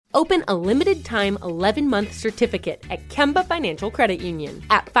Open a limited-time 11-month certificate at Kemba Financial Credit Union.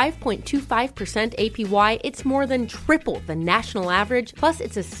 At 5.25% APY, it's more than triple the national average, plus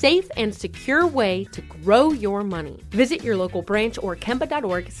it's a safe and secure way to grow your money. Visit your local branch or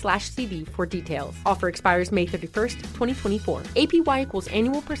kemba.org/CD for details. Offer expires May 31st, 2024. APY equals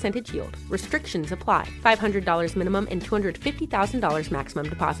annual percentage yield. Restrictions apply. $500 minimum and $250,000 maximum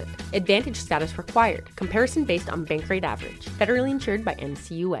deposit. Advantage status required. Comparison based on bank rate average. Federally insured by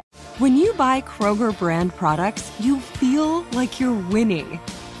NCUA. When you buy Kroger brand products, you feel like you're winning.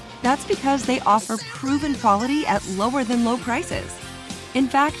 That's because they offer proven quality at lower than low prices. In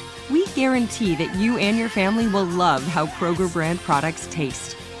fact, we guarantee that you and your family will love how Kroger brand products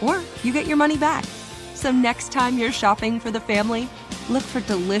taste, or you get your money back. So next time you're shopping for the family, look for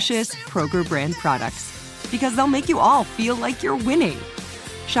delicious Kroger brand products, because they'll make you all feel like you're winning.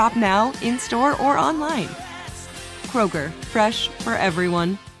 Shop now, in-store, or online. Kroger, fresh for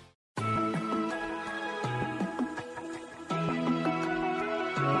everyone.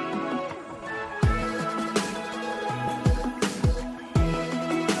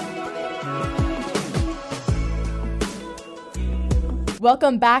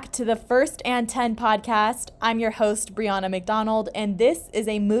 Welcome back to the First and 10 podcast. I'm your host, Brianna McDonald, and this is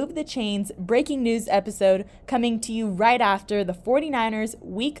a Move the Chains breaking news episode coming to you right after the 49ers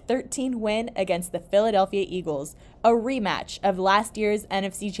Week 13 win against the Philadelphia Eagles, a rematch of last year's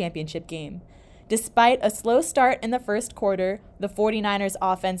NFC Championship game. Despite a slow start in the first quarter, the 49ers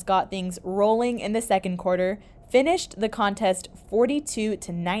offense got things rolling in the second quarter, finished the contest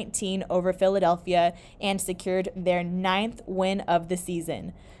 42-19 over Philadelphia, and secured their 9th win of the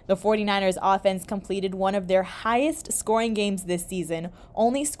season. The 49ers offense completed one of their highest scoring games this season,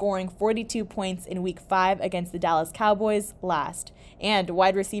 only scoring 42 points in Week 5 against the Dallas Cowboys last. And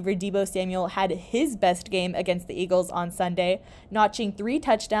wide receiver Deebo Samuel had his best game against the Eagles on Sunday, notching 3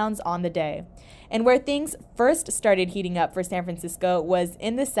 touchdowns on the day. And where things first started heating up for San Francisco was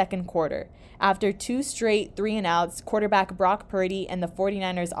in the second quarter. After 2 straight 3-and-outs, quarterback Brock Purdy and the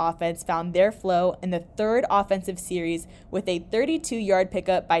 49ers offense found their flow in the third offensive series with a 32-yard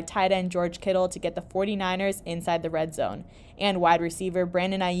pickup by tight end George Kittle to get the 49ers inside the red zone. And wide receiver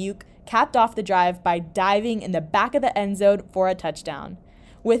Brandon Ayuk capped off the drive by diving in the back of the end zone for a touchdown.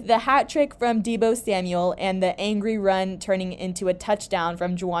 With the hat trick from Deebo Samuel and the angry run turning into a touchdown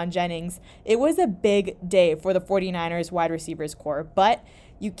from Juwan Jennings, it was a big day for the 49ers wide receivers core, but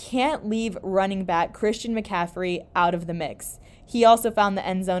you can't leave running back Christian McCaffrey out of the mix. He also found the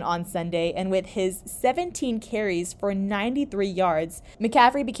end zone on Sunday, and with his 17 carries for 93 yards,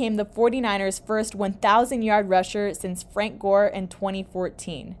 McCaffrey became the 49ers' first 1,000-yard rusher since Frank Gore in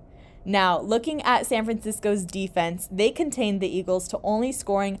 2014. Now, looking at San Francisco's defense, they contained the Eagles to only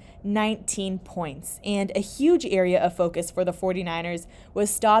scoring 19 points, and a huge area of focus for the 49ers was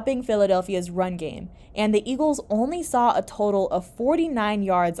stopping Philadelphia's run game, and the Eagles only saw a total of 49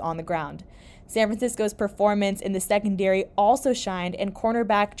 yards on the ground. San Francisco's performance in the secondary also shined, and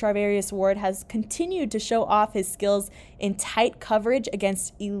cornerback Charvarius Ward has continued to show off his skills in tight coverage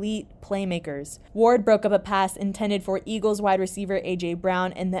against elite playmakers. Ward broke up a pass intended for Eagles wide receiver A.J.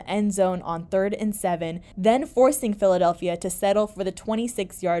 Brown in the end zone on 3rd and 7, then forcing Philadelphia to settle for the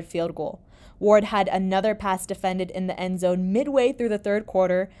 26-yard field goal. Ward had another pass defended in the end zone midway through the third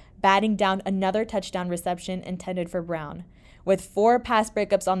quarter, batting down another touchdown reception intended for Brown. With 4 pass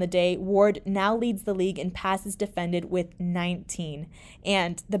breakups on the day, Ward now leads the league in passes defended with 19.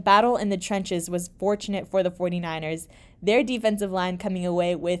 And the battle in the trenches was fortunate for the 49ers, their defensive line coming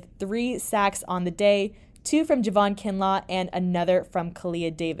away with 3 sacks on the day, 2 from Javon Kinlaw and another from Kalia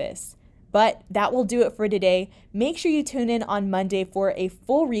Davis. But that will do it for today. Make sure you tune in on Monday for a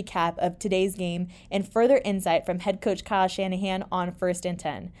full recap of today's game and further insight from head coach Kyle Shanahan on First and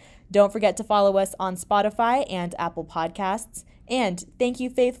 10. Don't forget to follow us on Spotify and Apple Podcasts. And thank you,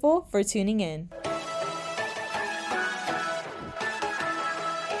 Faithful, for tuning in.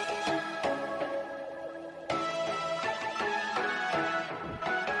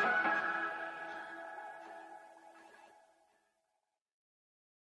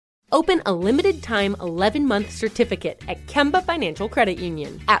 Open a limited-time 11-month certificate at Kemba Financial Credit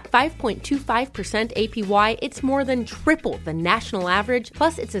Union. At 5.25% APY, it's more than triple the national average,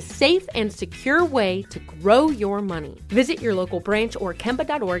 plus it's a safe and secure way to grow your money. Visit your local branch or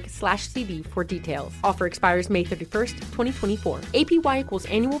kemba.org/CD for details. Offer expires May 31st, 2024. APY equals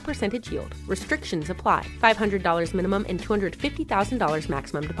annual percentage yield. Restrictions apply. $500 minimum and $250,000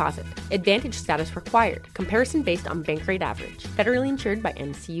 maximum deposit. Advantage status required. Comparison based on bank rate average. Federally insured by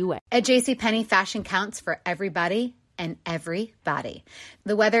NCUA. At JCPenney, fashion counts for everybody and every body.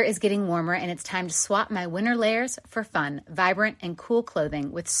 The weather is getting warmer and it's time to swap my winter layers for fun, vibrant, and cool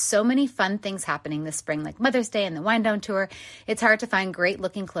clothing. With so many fun things happening this spring, like Mother's Day and the Wind Down Tour, it's hard to find great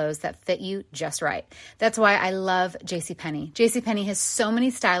looking clothes that fit you just right. That's why I love JCPenney. JCPenney has so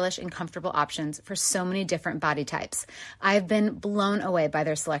many stylish and comfortable options for so many different body types. I've been blown away by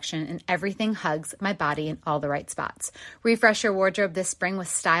their selection, and everything hugs my body in all the right spots. Refresh your wardrobe this spring with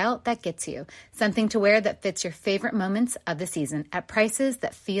style that gets you. Something to wear that fits your favorite moments of the season at prices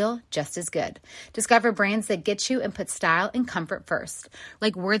that feel just as good. Discover brands that get you and put style and comfort first,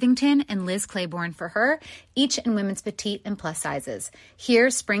 like Worthington and Liz Claiborne for her, each in women's petite and plus sizes. Here,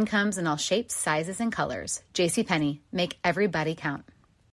 spring comes in all shapes, sizes, and colors. JCPenney, make every body count.